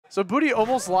So Booty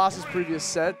almost lost his previous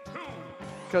set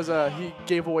because he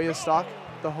gave away his stock,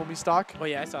 the homie stock. Oh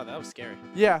yeah, I saw that. That was scary.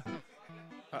 Yeah.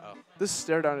 Uh-oh. This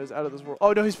stare down is out of this world.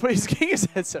 Oh no, he's getting his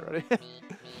headset ready.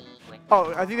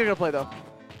 Oh, I think they're gonna play though.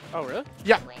 Oh really?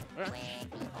 Yeah. Right.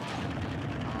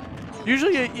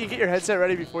 Usually you get your headset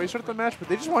ready before you start the match, but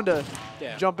they just wanted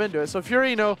to jump into it. So Fury,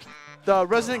 you know, the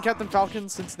resident Captain Falcon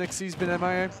since Nick C's been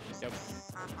MIA. Yep.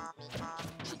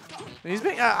 And he's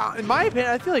been, in my opinion,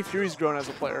 I feel like Fury's grown as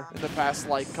a player in the past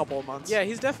like couple of months. Yeah,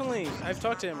 he's definitely. I've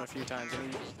talked to him a few times,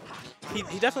 and he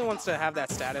definitely wants to have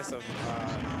that status of,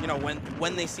 you know,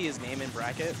 when they see his name in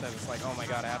bracket, that it's like, oh my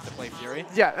god, I have to play Fury.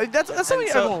 Yeah, that's something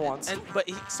everyone wants. But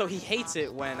he hates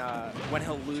it when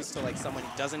he'll lose to like someone he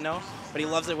doesn't know, but he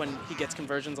loves it when he gets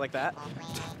conversions like that.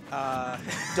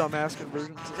 Dumbass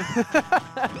conversions.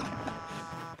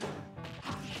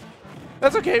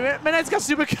 That's okay, man. Manite's got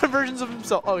stupid conversions of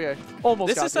himself. Okay,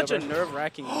 almost. This is such a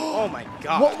nerve-wracking. Oh my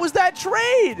god. What was that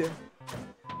trade?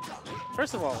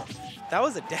 First of all, that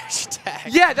was a dash attack.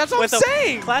 Yeah, that's what I'm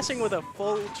saying. Clashing with a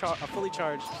fully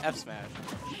charged F smash,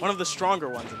 one of the stronger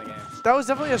ones in the game. That was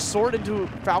definitely a sword into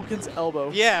Falcon's elbow.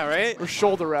 Yeah, right. Or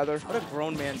shoulder, rather. What a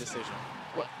grown man decision.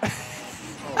 What?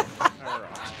 Oh, all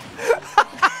right.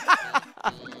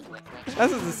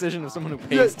 That's a decision of someone who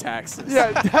pays taxes.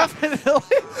 Yeah,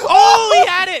 definitely. Oh, he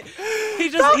had it. He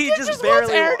just barely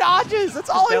wants air dodges. That's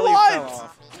all he wants.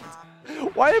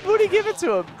 Why did Booty give it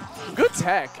to him? Good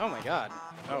tech. Oh my god.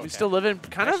 Oh, okay. We still live in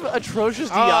kind of atrocious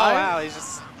DI. Oh wow, he's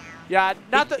just. Yeah,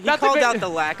 He called out the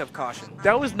lack of caution.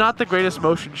 That was not the greatest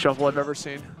motion shuffle I've ever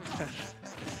seen.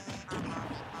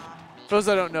 For those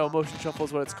that don't know, motion shuffle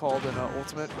is what it's called in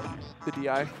Ultimate, the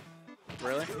DI.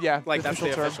 Really? Yeah. Like that's the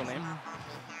term. official name.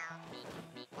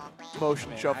 Motion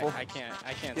Man, shuffle. I can't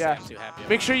Yeah. say I'm too happy.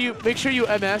 Make sure you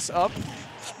MS up.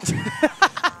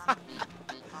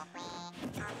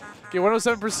 Okay,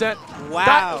 107%.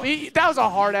 Wow. That was a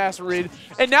hard ass read.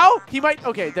 And now he might.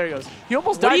 Okay, there he goes. He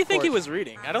almost died. What do you think for he it. was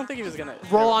reading? I don't think he was gonna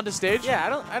Roll onto stage? Yeah,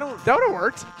 I don't. That would have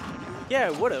worked. Yeah,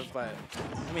 it would have, but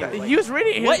I mean, like, he was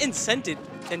reading. What incentive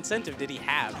did he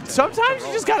have? Sometimes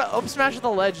you just gotta up smash at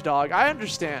the ledge, dog. I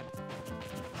understand.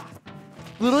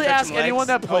 Literally Stretch ask some anyone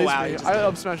legs. that plays wow, me. just I did.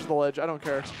 up smash at the ledge. I don't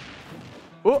care.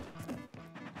 Oh.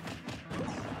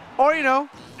 Or you know,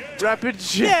 rapid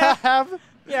jab.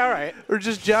 Yeah, all right. Or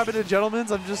just jab into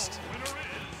gentlemen's. I'm just.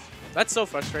 That's so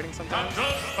frustrating sometimes.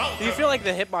 Do you feel like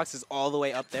the hitbox is all the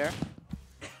way up there?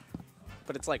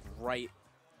 But it's like right.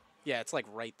 Yeah, it's like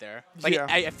right there. Like Yeah.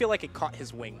 I feel like it caught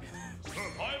his wing.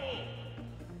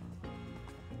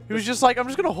 He was just like, I'm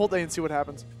just gonna hold A and see what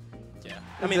happens. Yeah.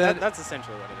 I And mean, then- that's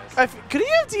essentially what it is. Could he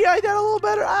have DI'd that a little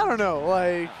better? I don't know.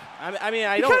 Like. I mean,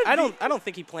 I don't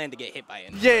think he planned to get hit by it.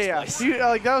 In the Yeah. first He,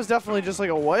 like that was definitely just like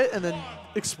a what and then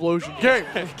explosion. Game.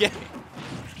 place.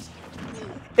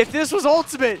 If this was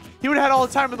Ultimate, he would have had all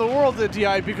the time in the world to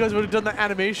DI because it would have done the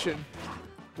animation.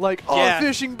 Like,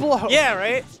 fishing blow. Yeah,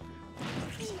 right?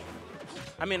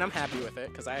 I mean, I'm happy with it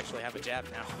because I actually have a jab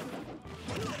now.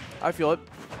 I feel it.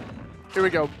 Here we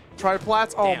go. Try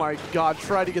plats. Oh Damn. my god.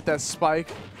 Try to get that spike.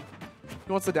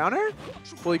 He wants the down air?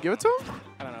 Will he give it to him?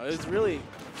 I don't know. It was really.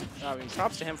 I mean,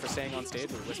 props to him for staying on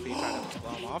stage with Wispy trying to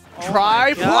blow him off. Oh Try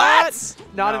my God. plats!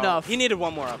 Not No, enough. He needed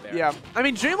one more up there. Yeah. I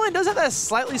mean, Dreamland does have that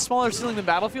slightly smaller ceiling than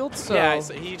Battlefield, so. Yeah,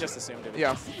 so he just assumed it.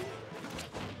 Yeah.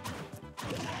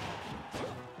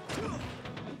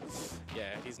 Yeah,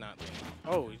 he's not.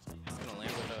 Oh, he's gonna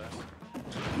land with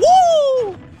a.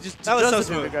 Woo! That was so the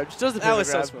smooth. pivot grab. Just does the That pivot was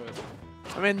so grab. smooth.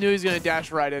 I mean, knew he was going to dash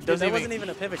right in. Dude, Doesn't that wasn't even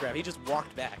a pivot grab. He just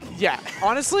walked back. Yeah.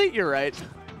 Honestly, you're right.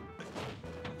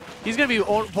 He's going to be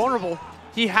vulnerable.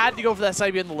 He had to go for that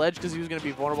side B on the ledge because he was going to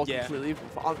be vulnerable completely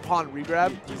upon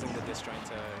regrab. Using the disjoint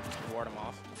to ward him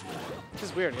off. Which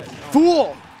is weird.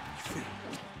 Fool!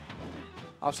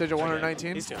 Off stage at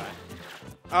 119. He's too high.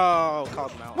 Oh,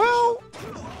 called him out. Well,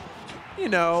 you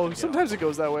know, sometimes it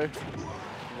goes that way.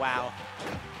 Wow.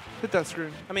 Hit that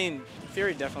screen. I mean,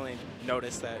 Fury definitely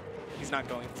noticed that he's not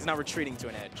retreating to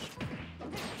an edge.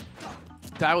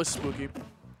 That was spooky.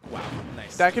 Wow,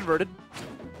 nice. That converted.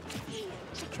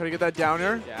 Try to get that down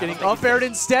air. Yeah, Getting up aired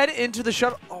instead into the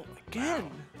shuttle. Oh, again.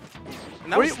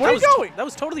 And that Where are you going? That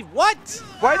was totally what?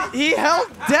 Why did he held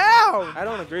down? I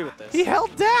don't agree with this. He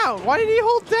held down. Why did he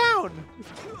hold down?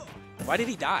 Why did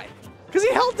he die? Because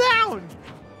he held down.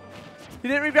 He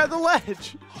didn't regrab the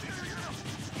ledge.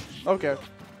 Okay.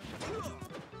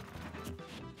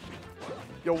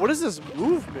 Yo, what is this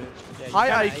movement?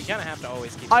 Yeah, you kind of have to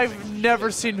always keep. I've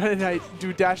never seen Meta Knight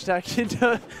do dash attack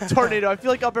into Tornado. I feel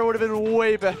like up air would have been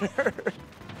way better.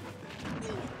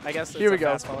 I guess it's Here we a go.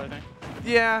 fast forward thing.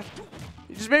 Yeah.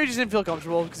 Maybe just didn't feel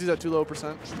comfortable because he's at too low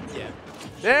 %. Yeah.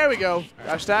 There we go. Right,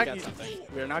 Dash attack.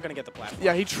 We're not going to get the platform.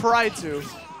 Yeah, he tried to.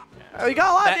 He got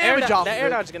a lot of damage off That of air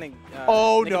it. dodge is going to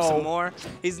Oh, make him no. some more.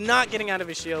 He's not getting out of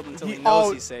his shield until he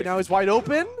knows he's safe. Now he's wide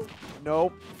open.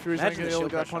 Nope. Fury's not Imagine going the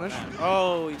to get shield that pressure on punish. that.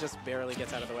 Oh, he just barely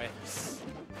gets out of the way.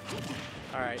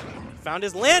 All right. Found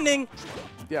his landing.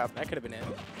 Yeah. That could have been it.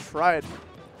 Tried.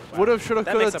 Wow. Would have, should have,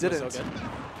 That could have, mix-up was didn't. so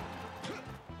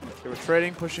good. They were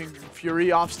trading, pushing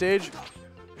Fury off stage.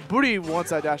 Booty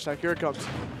wants that dash attack. Here it comes.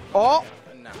 Oh!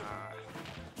 Nah.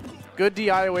 Good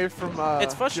DI away from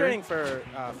It's frustrating for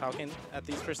Falcon at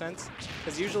these percents,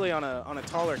 because usually on a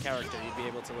taller character, you'd be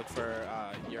able to look for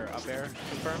your up air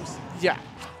confirms. Yeah.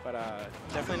 But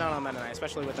definitely not on Meta Knight,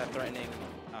 especially with that threatening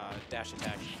dash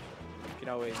attack. You can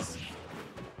always...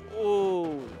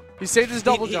 Ooh. He saved his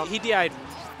double jump. He DI'd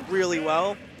really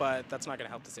well, but that's not going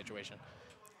to help the situation.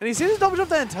 And he saved his double jump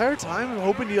the entire time,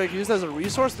 hoping to use it as a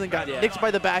resource, and then got nicked by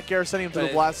the back air, sending him to the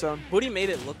blast zone. Booty made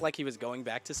it look like he was going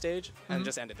back to stage and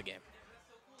just ended the game.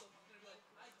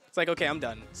 It's like, okay, I'm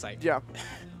done. Psych. Yeah.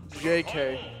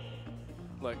 JK.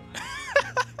 Look.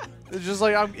 It's just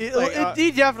like,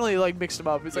 he definitely like mixed him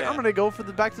up. He's like, I'm going to go for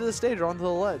the back to the stage or onto the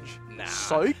ledge. Nah.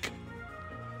 Psych.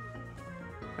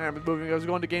 And moving goes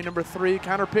going to game number 3,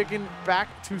 counter picking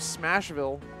back to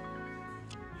Smashville.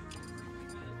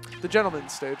 The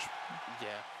gentleman's stage. Yeah.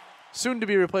 Soon to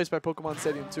be replaced by Pokemon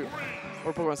Stadium 2.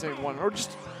 Or Pokemon Stadium 1. Or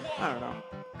just, I don't know.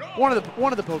 One of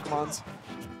the Pokemons.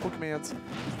 Pokemans.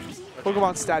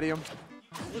 Pokemon Stadium.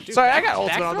 Ooh, dude, Sorry, I got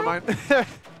ultimate on the mind.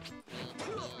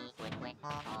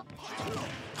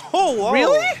 Oh, whoa.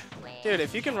 Really? Dude,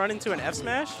 if you can run into an F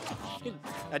smash,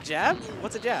 a jab?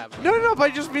 What's a jab? No, but I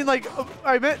just mean like,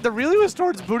 I meant the really was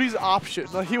towards Booty's option.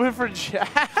 Like he went for jab.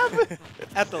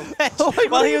 At the ledge.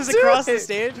 Like, While he was across the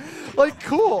stage? Like,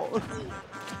 cool.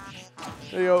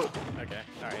 There you go. Okay,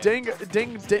 all right. Ding.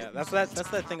 Yeah, that's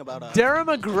that thing about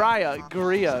Daramagraya.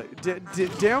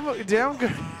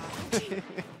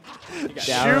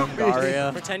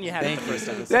 Daramagraya. Pretend you had it the first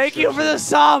time. Thank you for the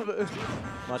sub.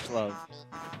 Much love.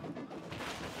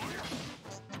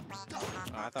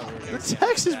 I thought we were The gonna see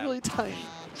text is that. really tiny.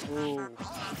 Ooh.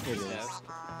 It is. Yes.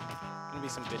 Gonna be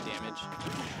some good damage.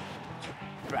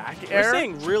 Back We're air.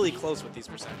 staying really close with these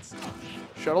percents.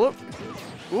 Shuttle loop.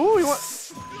 Ooh, he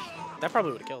went. That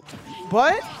probably would have killed.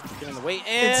 But Get in the way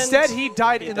and instead he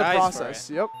died in the dies for process.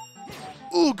 Yep.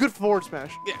 Ooh, good forward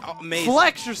smash. Yeah, amazing.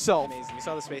 Flex yourself. Amazing. You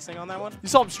saw the spacing on that one? You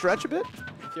saw him stretch a bit?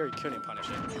 Fury couldn't punish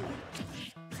it.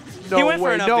 No He went for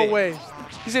way, an no up B. way.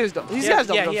 He's in his double. He's Yeah, got his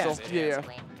double yeah, jump he has still. it, he Yeah, has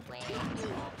yeah.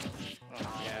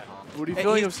 Oh, yeah. Booty Hey,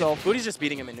 feeling he's- himself. Booty's just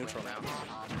beating him in neutral now.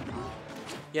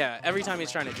 Yeah, every time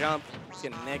he's trying to jump, he's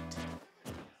getting nicked.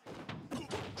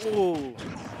 Ooh.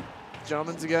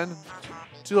 Gentlemen's again.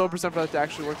 Too low % for that to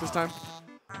actually work this time.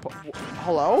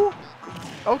 Hello?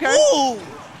 Okay. Ooh!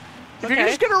 If you're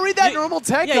just gonna read that normal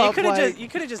tech yeah, up, you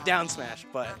could have just down smashed,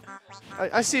 but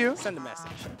I see you. send a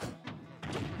message.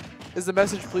 Is the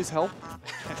message please help?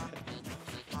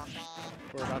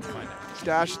 We're about to find out.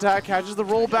 Dash attack catches the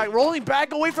roll back, rolling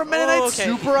back away from Meta Knight. Oh, okay.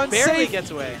 Super unsafe. Barely gets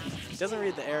away. Doesn't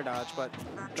read the air dodge, but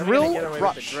Drill get away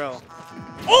rush. with the drill.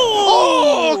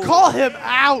 Oh! Call him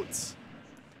out.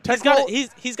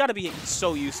 He's got to be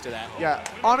so used to that. Yeah,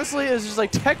 honestly, it's just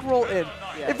like tech roll in.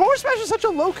 Yeah. If forward smash is such a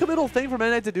low committal thing for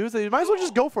Meta Knight to do, so you might as well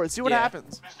just go for it. See what Yeah.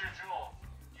 happens. Mr. Jewel,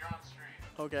 you're on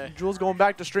stream. Okay. Jewel's going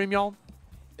back to stream, y'all.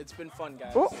 It's been fun,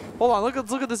 guys. Oh, hold on.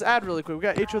 Let's look at this ad really quick. We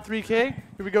got HO3K. Here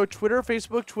we go. Twitter,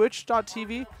 Facebook,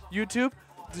 Twitch.tv, YouTube,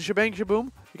 the shebang shaboom.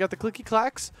 You got the clicky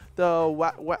clacks,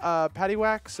 the patty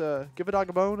wax, give a dog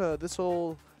a bone. This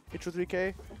whole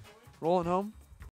HO3K rolling home.